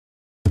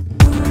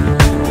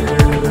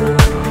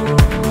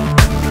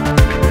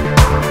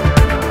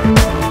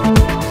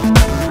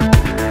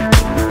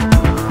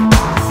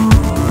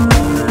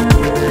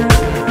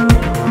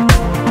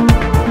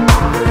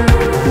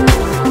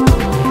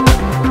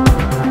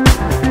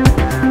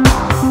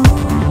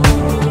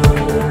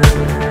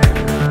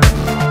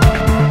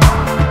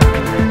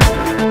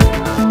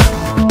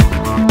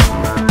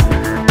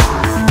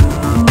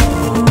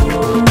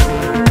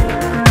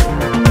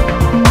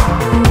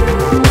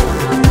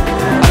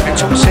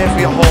there for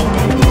your home.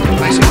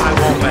 Nice and high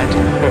warm bed.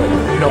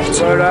 Not.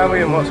 Where are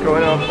we and what's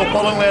going on?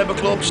 Upholland Labour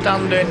Club,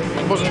 standing.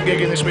 I wasn't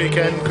gigging this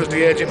weekend because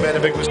the agent made a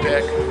big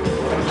mistake.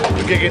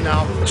 We're gigging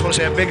now. I just want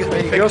to say a big...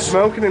 You're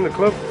smoking in the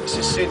club. It's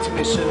just saying to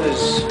me, as soon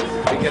as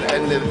we get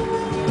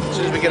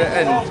it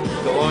in,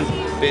 go on,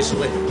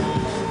 basically. We've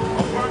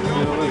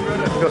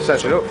got to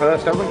set it up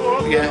first, haven't we?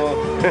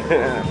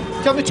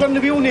 Yeah. Tell me, turn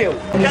the wheel, Neil.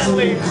 Kettle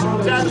leads.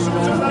 Someone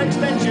took that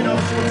extension off.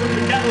 Someone took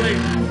the kettle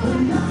lead.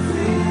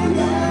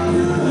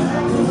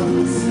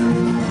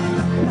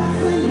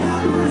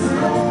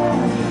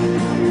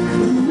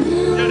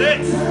 Did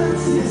it?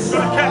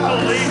 Got a kettle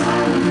lead.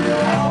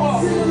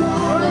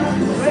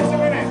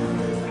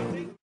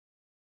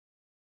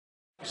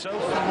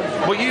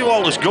 Well, you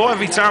always go.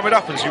 Every time it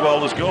happens, you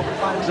always go.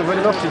 Is it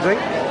enough, do you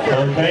think?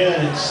 Okay,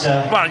 then it's...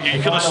 Well, you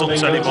couldn't have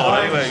sucked anymore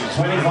anyway.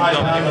 25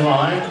 down the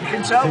line. You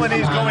can tell when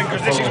he's going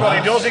because this is what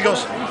he does. He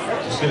goes...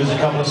 Just give us a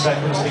couple of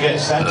seconds to get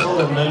settled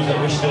and those that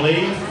wish to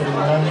leave.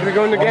 Should we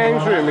go in the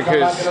games room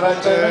because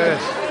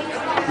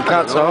you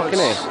can't talk in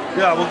here?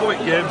 Yeah, we'll go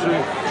in games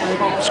room.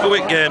 Let's go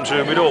in games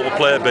room. We don't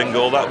play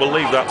bingo. We'll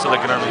leave that to the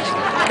grannies.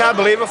 I can't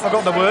believe I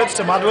forgot the words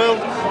to Mad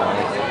World.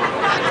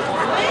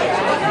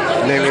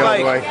 Nearly all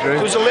the way through.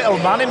 There was a little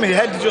man in my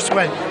head that just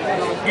went,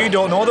 "You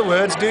don't know the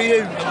words, do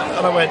you?"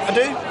 And I went, "I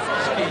do."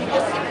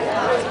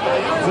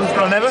 But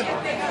I never.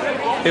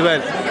 He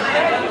went.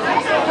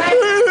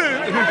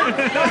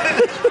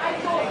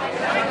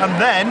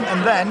 and then,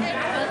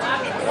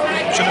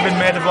 should have been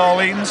made of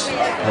Orleans.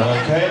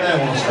 Okay, then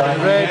we'll start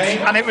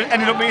again. And it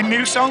ended up being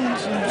new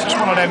songs. It's just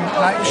one of them.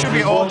 Like, it should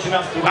be all.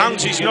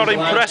 Angie's not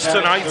impressed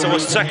tonight. I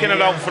was taking her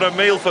out for a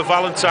meal for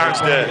Valentine's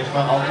Day.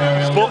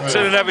 Booked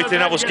in and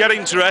everything. I was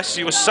getting dressed.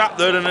 She was sat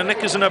there in her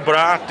knickers and her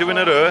bra doing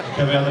her hair.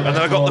 And then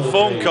I got the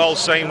phone call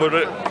saying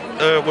we're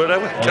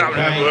wherever. Can't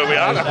remember where we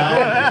are.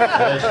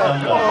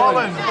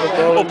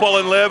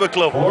 Upholland Labour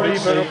Club.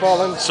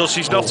 So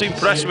she's not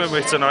impressed with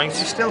me tonight.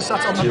 She's still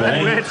sat on the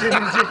bed waiting.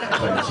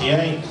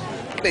 28.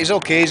 It's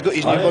okay, he's got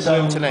his new bud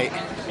out tonight.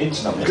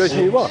 It's number Good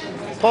new what?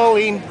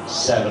 Pauline.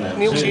 7.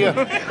 Neil's here.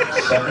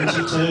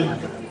 72.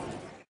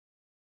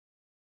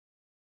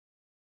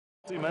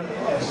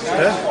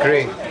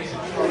 Green.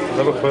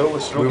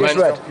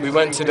 We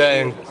went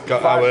today and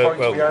got our,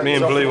 well, me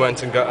and Blue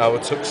went and got our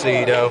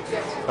tuxedo.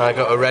 I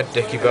got a red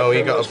dicky bow,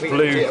 he got a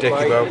blue dicky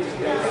bow.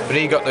 But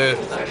he got the,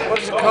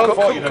 what's it called?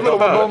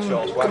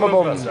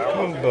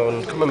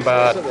 Come on,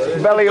 bad.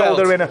 Belly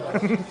holder in her.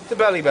 The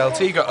belly belt,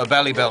 he got a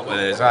belly belt with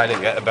his, I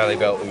didn't get a belly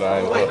belt with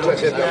mine.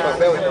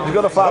 You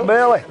got a fat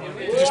belly.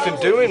 Just been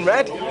doing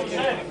red.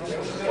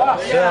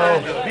 So,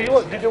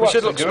 we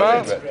should look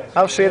smart.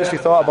 I've seriously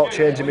thought about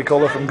changing my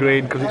colour from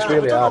green because it's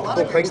really hard.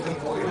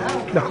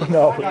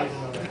 No.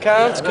 You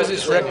can't because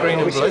it's red, green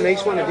and blue.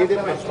 Nice one,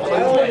 didn't we?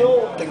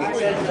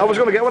 I was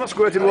going to get one that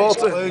squirted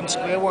water. I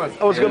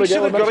was going to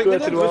get one that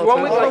squirted water.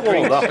 One with like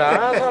green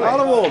stars on it. I'd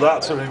have worn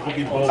that so it would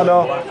be bold. I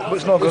know, but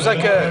it's not It good. was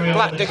like a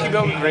black dicky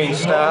bow with green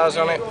stars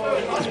on it.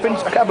 It's been,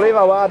 I can't believe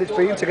how hard it's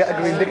been to get a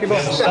green dicky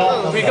bow.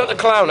 We got the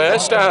clown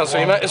hairstyle, so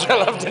you might as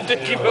well have the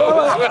dicky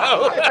bow as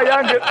well.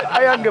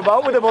 I hang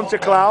about with a bunch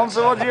of clowns,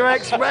 so what do you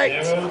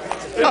expect?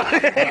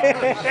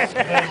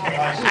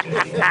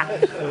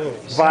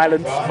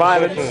 Violence.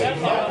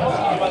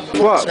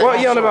 What are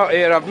you on about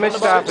here? I've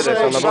missed half of this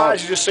on the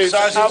box.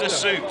 Size of the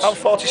suits. I'm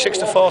 46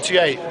 to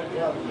 48.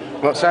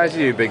 What size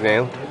are you, Big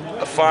Neil?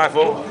 A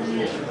 5'0".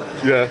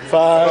 Yeah.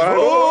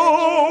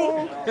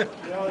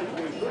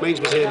 5'0". Mine's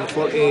was in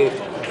 48,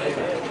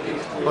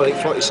 or like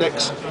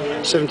 46,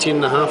 17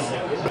 and a half.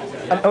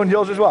 And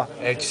yours was what?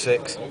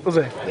 86. Was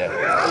it? Yeah.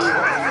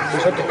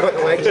 We had to cut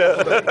the legs.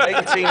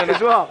 18 and a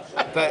As well?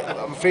 But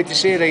I'm afraid to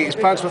say, right, his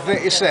pants were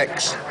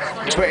 36,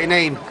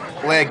 29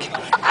 leg.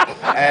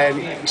 And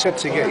he said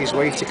to get his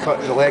wife to cut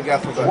the leg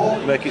off of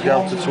it. Make it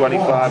down to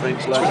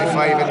 25-inch leg.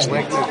 25-inch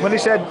leg. When he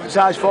said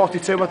size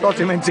 42, I thought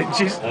he meant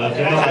inches.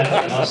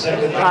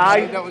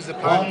 Aye. That was the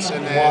pants,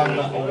 and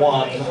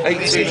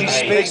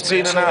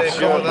 18 and a half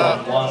shirt,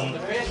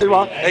 man.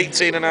 What?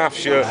 18 and a half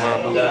shirt,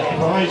 man.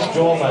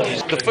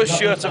 The first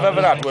shirt I've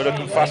ever had where I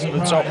can fasten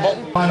the top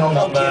button.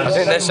 I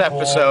think this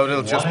episode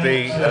will just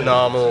be a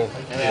normal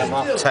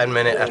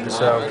 10-minute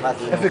episode.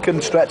 If we can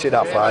stretch it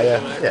that far, yeah.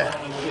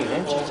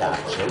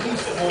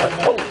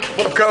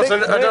 Of course,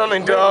 I don't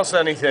endorse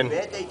anything.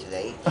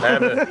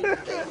 Never.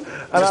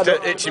 Just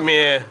itching me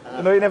ear.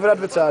 No, you never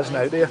advertise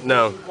now, do you?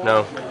 No.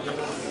 Not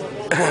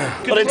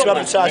into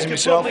advertising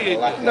myself.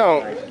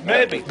 No.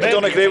 Maybe. I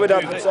don't agree with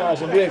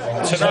advertising, do you?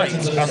 Tonight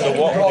and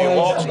the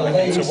awards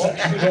night to watch.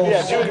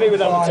 Yeah, do you agree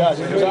with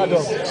advertising? Because I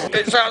don't.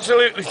 It's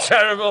absolutely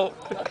terrible.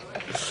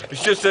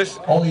 It's just this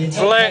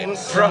blatant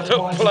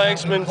product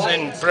placement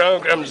in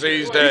programmes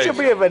these You days. should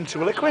be a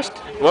ventriloquist.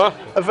 What?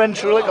 A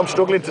ventriloquist. I'm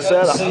struggling to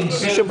say that.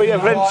 You should be a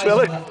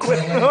ventriloquist.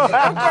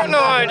 I've got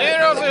no idea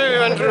how to be a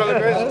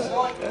ventriloquist.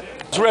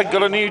 Has Red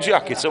got a new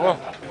jacket or what?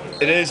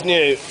 It is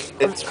new.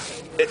 It was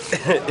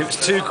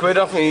 £2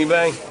 off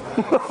eBay.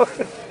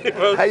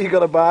 Hey, you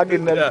got a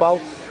bargain then,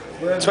 pal.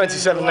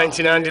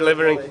 £27.99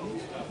 delivery.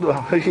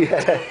 Well,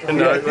 yeah.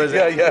 No, it was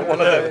Yeah, one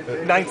of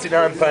them.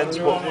 99 pence,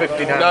 but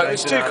 59. No,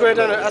 it's £2,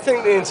 isn't it? I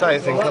think the entire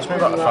thing cost me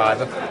about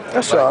 £5.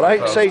 That's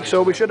alright. See,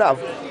 so we should have,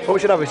 what we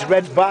should have is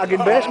Red's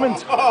Bargain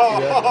Basement.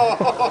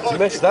 You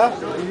missed that?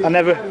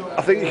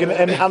 I think you can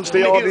enhance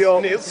the audio.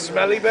 Neil's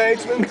smelly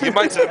basement. You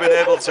might have been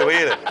able to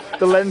hear it.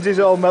 The lens is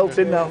all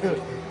melting now.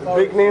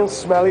 Big Neil's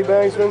smelly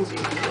basement.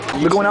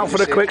 We're going out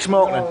for a quick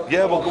smoke then.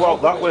 Yeah, we'll go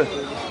out that way.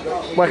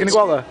 Where can you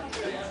go out there?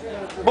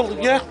 Well,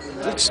 yeah,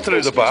 it's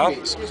through the bar.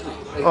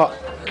 Oh,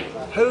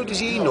 How does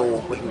he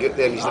know we can get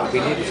there and he's never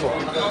been here before?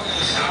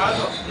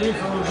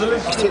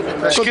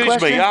 Excuse me,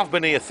 question. I've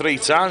been here 3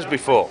 times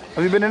before.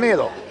 have you been in here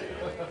though?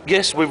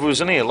 Yes, we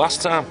was in here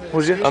last time.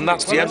 Was you? And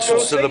that's the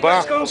entrance to the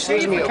bar.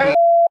 Excuse me, it'll be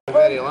the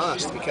very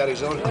last. He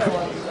carries on.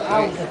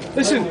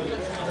 Listen.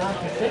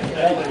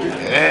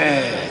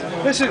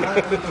 Listen.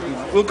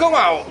 We'll go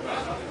out.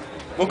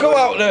 We'll go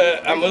out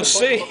there and we'll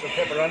see.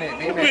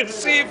 We'll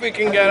see if we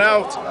can get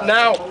out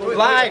now,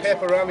 live.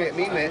 Pepperoni at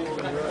me, mate.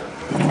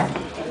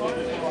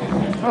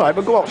 Alright,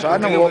 but go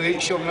outside and walk.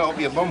 Shoving it up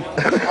your bum.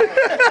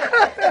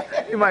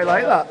 You might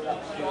like that.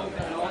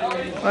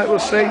 Right, we'll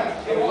see.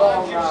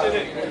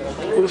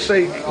 We'll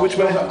see which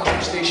way.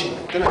 Cop station.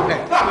 Excuse me.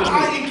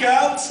 You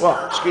can't.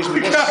 What? Excuse me.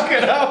 You can't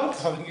get out.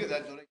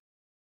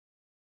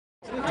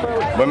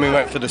 When we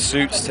went for the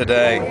suits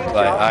today,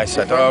 like I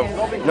said, oh,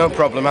 no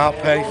problem, I'll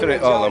pay for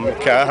it all on my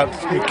card.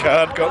 My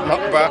card got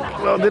knocked back.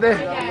 Well, did he?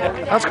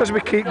 That's because we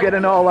keeps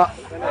getting all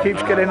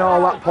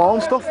that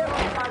porn stuff.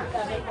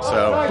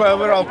 So, well,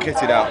 we're all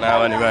kitted out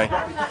now anyway.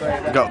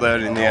 We got there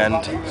in the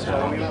end.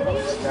 So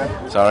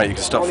it's alright, you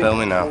can stop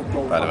filming now,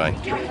 by the way.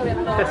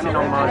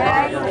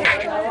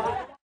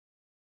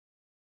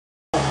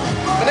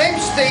 My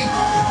name's Steve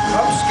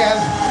from Skem,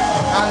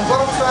 and what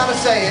I'm trying to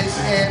say is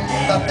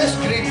that this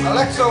group,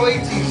 Electro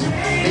 80's,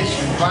 is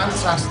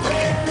fantastic.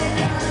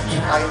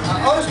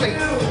 Honestly,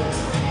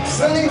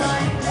 brilliant.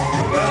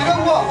 Do you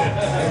know what?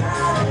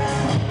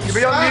 You'll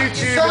be on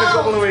YouTube in a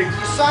couple of weeks.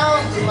 You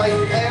sound like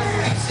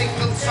every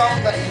single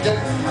song that you do.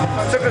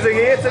 It took us a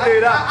year to do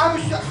that.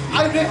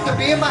 I ripped a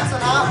beer mat and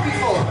a half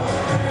before,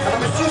 and I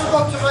was just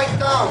about to write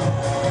down,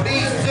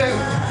 please do,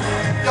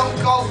 don't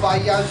go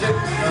by Yazoo,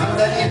 and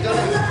then you done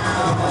it.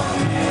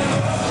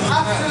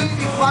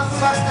 Absolutely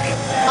fantastic.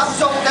 I've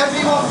told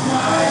everyone.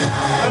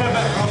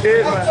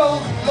 Cheers, I've man. told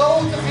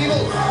loads of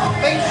people.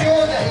 Make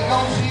sure that you go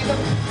and see them.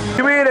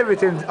 Can we hear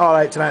everything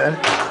alright tonight then?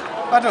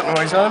 I don't know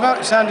what he's on about,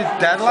 it sounded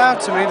dead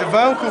loud to me. The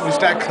vocal was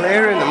dead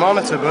clear in the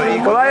monitor, but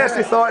Well, I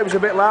actually thought it was a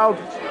bit loud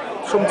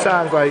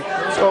sometimes, like,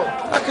 so.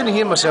 I couldn't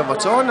hear myself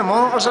at all in the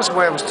monitors. That's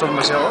why I was turning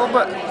myself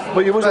up.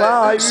 But you was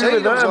loud, you outside,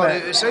 were I was there, on mate.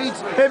 the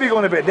outside. Maybe you're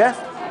going a bit deaf.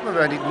 Maybe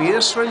I need my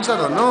ear strings, I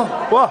don't know.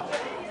 What?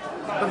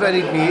 Maybe I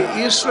need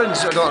my ear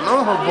strings, I don't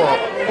know.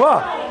 But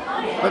What?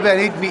 maybe I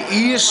need my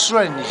ear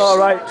strings. Oh,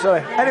 right,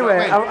 sorry. Anyway,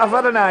 I've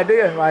had an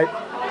idea, right?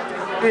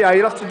 Yeah,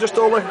 you'll have to just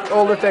hold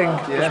the thing.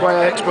 That's why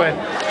I explain.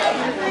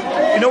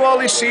 You know all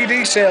these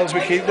CD sales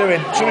we keep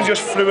doing? Someone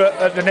just threw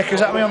the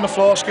knickers at me on the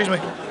floor, excuse me.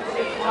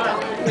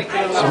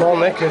 small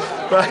knickers.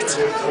 Right.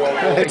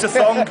 It's a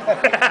thong.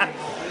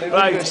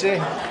 Right.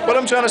 What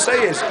I'm trying to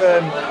say is,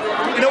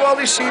 you know all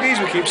these CDs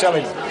we keep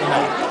selling?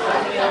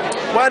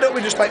 Why don't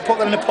we just like put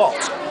them in a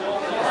pot?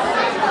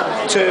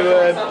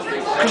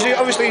 Because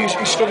obviously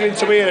he's struggling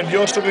to hear and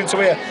you're struggling to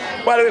hear.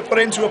 Why don't we put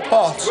it into a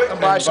pot and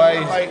buy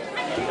some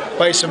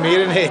Buy some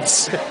hearing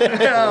aids.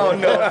 No,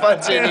 no.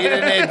 Fancy an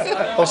hearing aid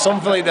or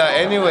something like that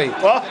anyway.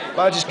 What?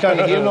 But I just can't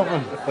hear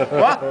nothing.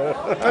 What?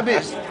 Maybe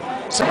it's...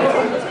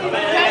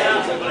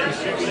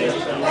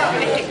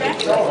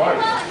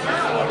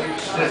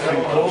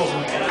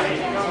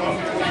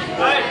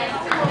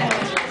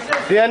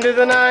 The end of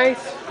the night.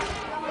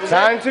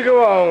 Time to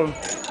go home.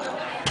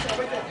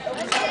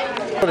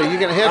 You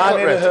get a I haircut,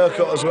 need a Red?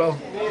 haircut as well.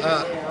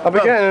 I'll be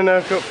getting a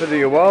haircut for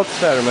the awards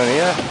ceremony,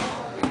 yeah.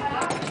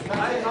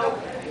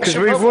 Because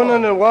we've won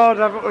an award,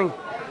 haven't we?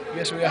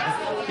 Yes, we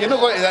have. You're not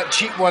going to that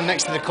cheap one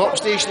next to the cop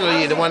station, are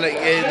you? The one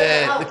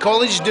that the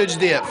college dudes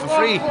do it for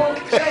free.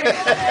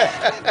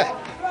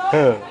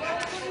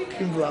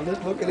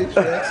 Look at his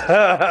face.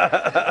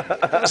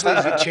 That's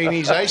like the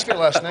Chinese ice cream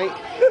last night.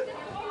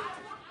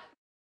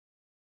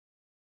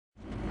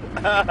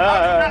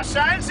 That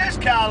sign says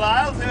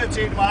Carlisle,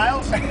 13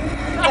 miles.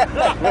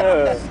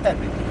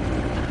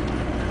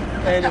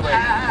 Anyway.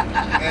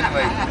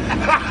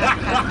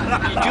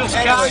 Just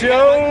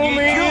show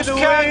me the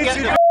way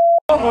to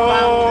go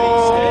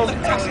home.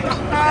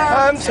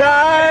 I'm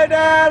tired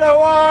and I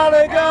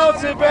wanna go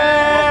to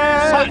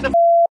bed.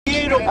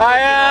 I